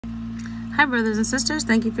Hi brothers and sisters,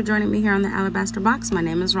 thank you for joining me here on the Alabaster Box. My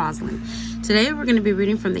name is Rosalind. Today we're going to be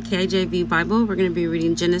reading from the KIV Bible. We're going to be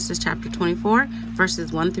reading Genesis chapter 24,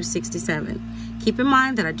 verses 1 through 67. Keep in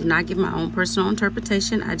mind that I do not give my own personal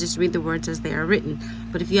interpretation. I just read the words as they are written.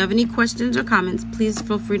 But if you have any questions or comments, please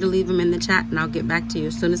feel free to leave them in the chat and I'll get back to you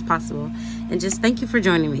as soon as possible. And just thank you for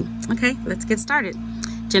joining me. Okay, let's get started.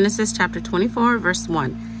 Genesis chapter 24, verse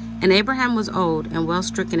 1. And Abraham was old and well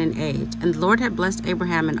stricken in age, and the Lord had blessed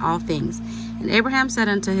Abraham in all things. And Abraham said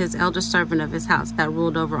unto his eldest servant of his house, that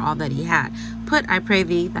ruled over all that he had, Put, I pray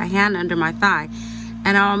thee, thy hand under my thigh,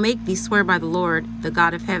 and I will make thee swear by the Lord, the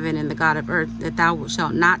God of heaven and the God of earth, that thou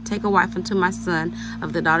shalt not take a wife unto my son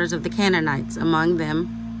of the daughters of the Canaanites, among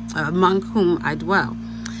whom I dwell.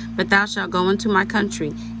 But thou shalt go into my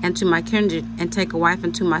country and to my kindred, and take a wife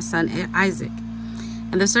unto my son Isaac.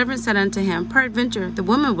 And the servant said unto him, Peradventure, the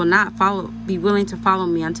woman will not be willing to follow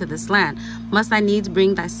me unto this land. Must I needs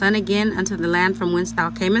bring thy son again unto the land from whence thou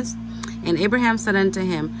camest? And Abraham said unto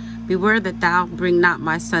him, Beware that thou bring not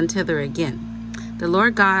my son thither again. The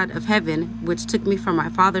Lord God of heaven, which took me from my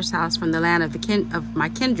father's house, from the land of my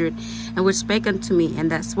kindred, and which spake unto me,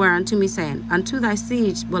 and that sware unto me, saying, Unto thy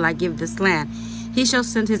seed will I give this land. He shall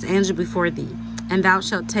send his angel before thee, and thou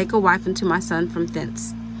shalt take a wife unto my son from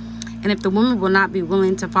thence. And if the woman will not be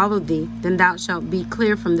willing to follow thee, then thou shalt be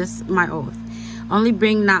clear from this my oath. Only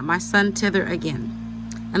bring not my son thither again.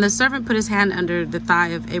 And the servant put his hand under the thigh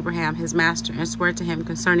of Abraham his master, and swore to him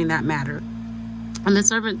concerning that matter. And the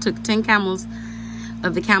servant took 10 camels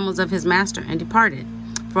of the camels of his master, and departed.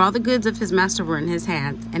 For all the goods of his master were in his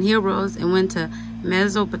hands. And he arose and went to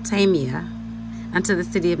Mesopotamia, unto the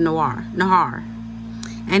city of Nahar.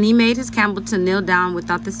 And he made his camel to kneel down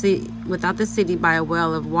without the city by a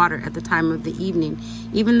well of water at the time of the evening,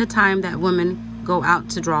 even the time that women go out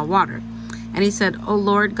to draw water. And he said, O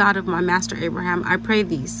Lord God of my master Abraham, I pray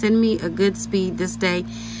thee, send me a good speed this day,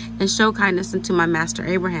 and show kindness unto my master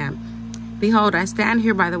Abraham. Behold, I stand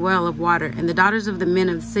here by the well of water, and the daughters of the men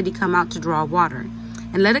of the city come out to draw water.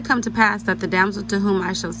 And let it come to pass that the damsel to whom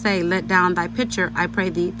I shall say, Let down thy pitcher, I pray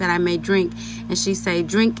thee, that I may drink, and she say,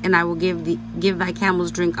 Drink, and I will give thy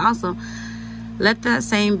camels drink also. Let that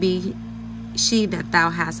same be she that thou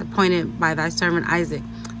hast appointed by thy servant Isaac.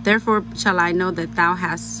 Therefore shall I know that thou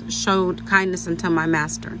hast showed kindness unto my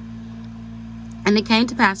master. And it came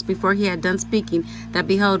to pass, before he had done speaking, that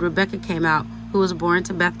behold, Rebekah came out, who was born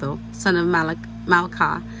to Bethuel, son of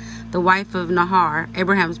Malchah, the wife of Nahar,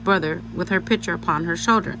 Abraham's brother, with her pitcher upon her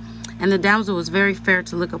shoulder. And the damsel was very fair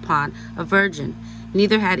to look upon, a virgin.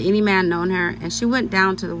 Neither had any man known her. And she went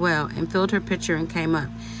down to the well, and filled her pitcher, and came up.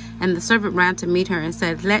 And the servant ran to meet her, and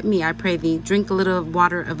said, Let me, I pray thee, drink a little of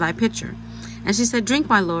water of thy pitcher. And she said, Drink,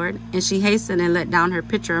 my lord. And she hastened and let down her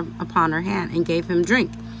pitcher upon her hand, and gave him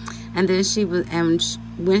drink. And then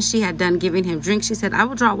when she had done giving him drink, she said, I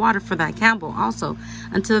will draw water for thy camel also,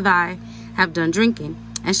 until thou have done drinking.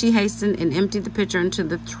 And she hastened and emptied the pitcher into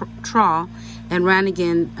the trough, and ran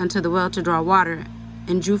again unto the well to draw water,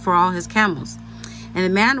 and drew for all his camels. And the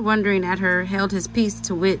man, wondering at her, held his peace,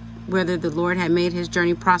 to wit whether the Lord had made his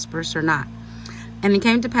journey prosperous or not. And it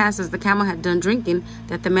came to pass, as the camel had done drinking,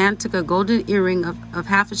 that the man took a golden earring of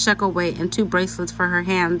half a shekel weight, and 2 bracelets for her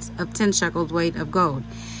hands of 10 shekels weight of gold,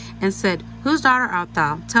 and said, Whose daughter art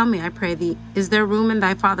thou? Tell me, I pray thee, is there room in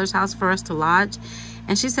thy father's house for us to lodge?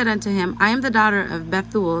 And she said unto him, I am the daughter of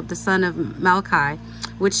Bethuel, the son of Malchi,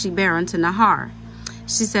 which she bare unto Nahar.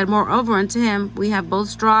 She said, Moreover unto him, we have both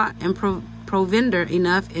straw and provender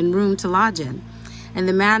enough and room to lodge in. And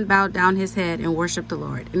the man bowed down his head and worshipped the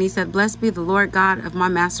Lord. And he said, Blessed be the Lord God of my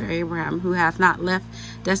master Abraham, who hath not left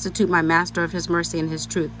destitute my master of his mercy and his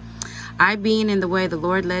truth. I being in the way, the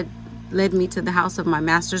Lord led me to the house of my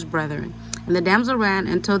master's brethren. And the damsel ran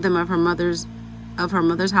and told them of her mother's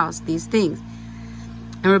house these things.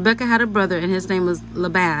 And Rebekah had a brother, and his name was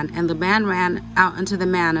Laban. And Laban ran out unto the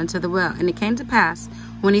man unto the well. And it came to pass,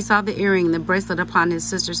 when he saw the earring and the bracelet upon his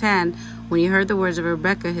sister's hand, when he heard the words of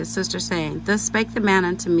Rebekah his sister, saying, Thus spake the man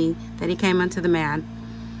unto me, that he came unto the man.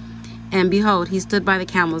 And behold, he stood by the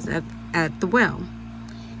camels at the well.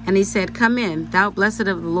 And he said, Come in, thou blessed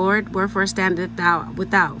of the Lord, wherefore standest thou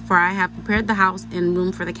without? For I have prepared the house and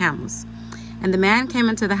room for the camels. And the man came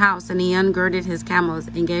into the house, and he ungirded his camels,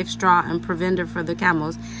 and gave straw and provender for the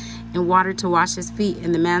camels, and water to wash his feet,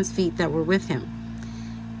 and the man's feet that were with him.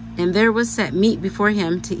 And there was set meat before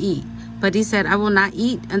him to eat. But he said, I will not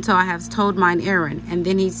eat until I have told mine errand. And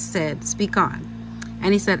then he said, Speak on.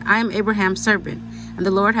 And he said, I am Abraham's servant, and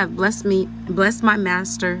the Lord hath blessed my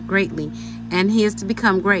master greatly, and he is to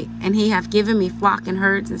become great. And he hath given me flock and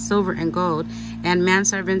herds, and silver and gold, and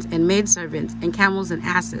manservants and maidservants, and camels and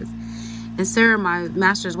asses. And Sarah, my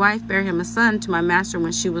master's wife, bare him a son to my master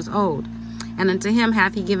when she was old. And unto him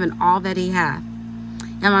hath he given all that he hath.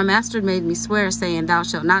 And my master made me swear, saying, Thou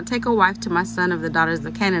shalt not take a wife to my son of the daughters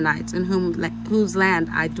of Canaanites, in whose land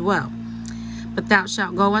I dwell. But thou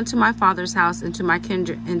shalt go unto my father's house and to my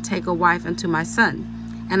kindred, and take a wife unto my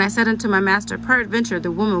son. And I said unto my master, Peradventure the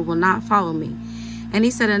woman will not follow me. And he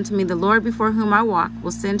said unto me, The Lord before whom I walk will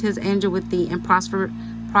send his angel with thee, and prosper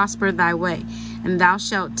thy way. And thou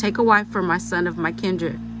shalt take a wife for my son of my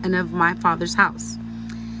kindred, and of my father's house.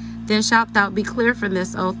 Then shalt thou be clear from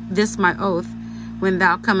this my oath, when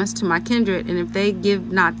thou comest to my kindred, and if they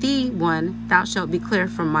give not thee one, thou shalt be clear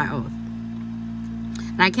from my oath.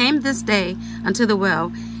 And I came this day unto the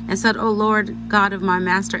well, and said, O Lord God of my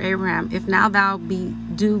master Abraham, if now thou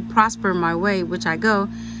do prosper my way which I go,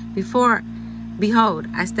 behold,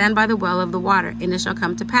 I stand by the well of the water, and it shall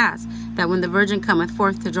come to pass, that when the virgin cometh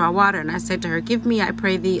forth to draw water, and I say to her, Give me, I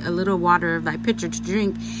pray thee, a little water of thy pitcher to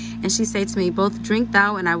drink, and she say to me, Both drink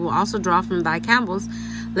thou, and I will also draw from thy camels,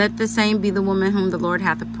 let the same be the woman whom the Lord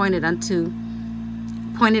hath appointed out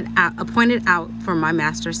for my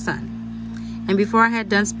master's son. And before I had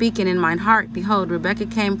done speaking in mine heart, behold, Rebekah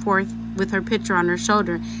came forth with her pitcher on her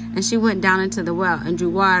shoulder, and she went down into the well, and drew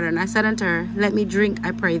water. And I said unto her, Let me drink,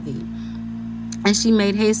 I pray thee. And she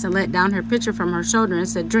made haste and let down her pitcher from her shoulder, and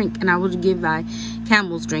said, Drink, and I will give thy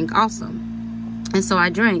camels drink also. And so I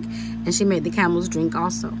drank, and she made the camels drink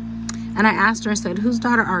also. And I asked her and said, Whose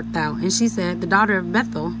daughter art thou? And she said, The daughter of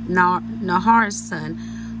Bethuel, Nahor's son,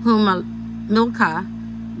 whom Milcah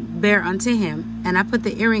bare unto him. And I put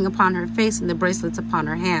the earring upon her face and the bracelets upon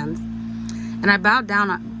her hands. And I bowed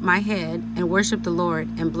down my head and worshipped the Lord,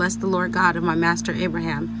 and blessed the Lord God of my master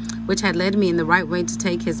Abraham, which had led me in the right way to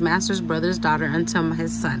take his master's brother's daughter unto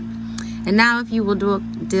his son. And now if you will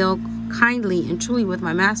deal kindly and truly with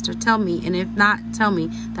my master, tell me, and if not, tell me,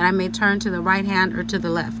 that I may turn to the right hand or to the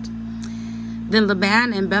left. Then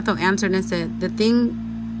Laban and Bethuel answered and said, The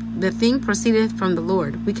thing proceedeth from the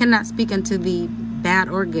Lord. We cannot speak unto thee bad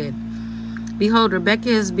or good. Behold, Rebekah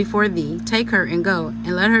is before thee. Take her and go,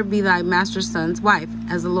 and let her be thy master's son's wife,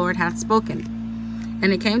 as the Lord hath spoken.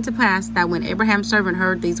 And it came to pass that when Abraham's servant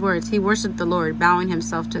heard these words, he worshipped the Lord, bowing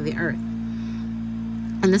himself to the earth.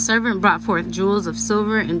 And the servant brought forth jewels of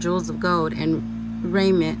silver and jewels of gold and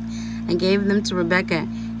raiment, and gave them to Rebekah,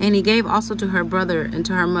 and he gave also to her brother and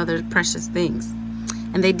to her mother precious things.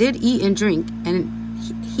 And they did eat and drink, and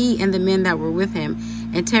he and the men that were with him,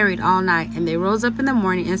 and tarried all night. And they rose up in the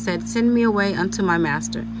morning and said, Send me away unto my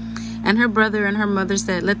master. And her brother and her mother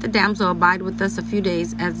said, Let the damsel abide with us a few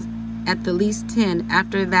days, as at the least 10.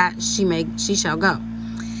 After that she shall go.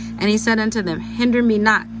 And he said unto them, Hinder me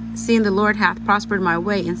not, seeing the Lord hath prospered my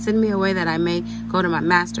way, and send me away that I may go to my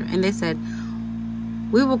master. And they said,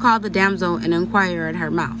 We will call the damsel and inquire at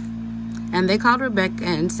her mouth. And they called Rebekah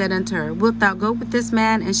and said unto her, Wilt thou go with this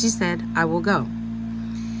man? And she said, I will go.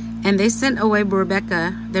 And they sent away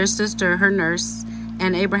Rebekah, their sister, her nurse,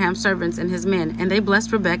 and Abraham's servants and his men. And they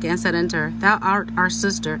blessed Rebekah and said unto her, Thou art our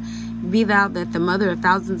sister, be thou that the mother of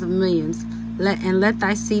thousands of millions, let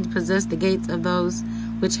thy seed possess the gates of those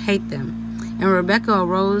which hate them. And Rebekah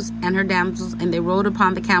arose and her damsels, and they rode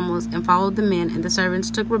upon the camels and followed the men, and the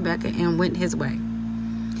servants took Rebekah and went his way.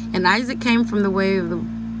 And Isaac came from the way of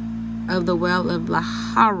the well of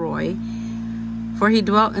Lahairoi, for he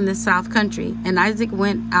dwelt in the south country. And Isaac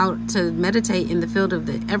went out to meditate in the field of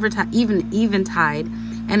the eventide,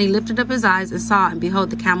 and he lifted up his eyes and saw, and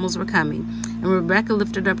behold, the camels were coming. And Rebekah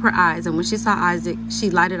lifted up her eyes, and when she saw Isaac,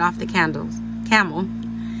 she lighted off the camel.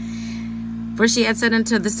 For she had said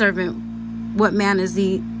unto the servant, What man is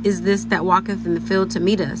this that walketh in the field to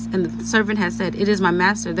meet us? And the servant had said, It is my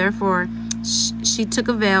master. Therefore she took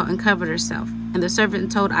a veil and covered herself. And the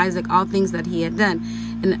servant told Isaac all things that he had done.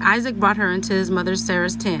 And Isaac brought her into his mother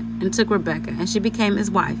Sarah's tent, and took Rebekah, and she became his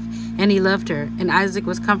wife, and he loved her. And Isaac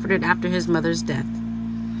was comforted after his mother's death.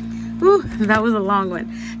 Ooh, that was a long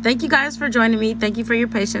one. Thank you guys for joining me. Thank you for your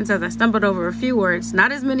patience as I stumbled over a few words.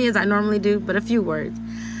 Not as many as I normally do, but a few words.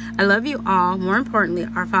 I love you all. More importantly,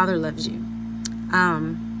 our Father loves you.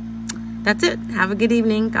 That's it. Have a good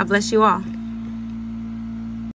evening. God bless you all.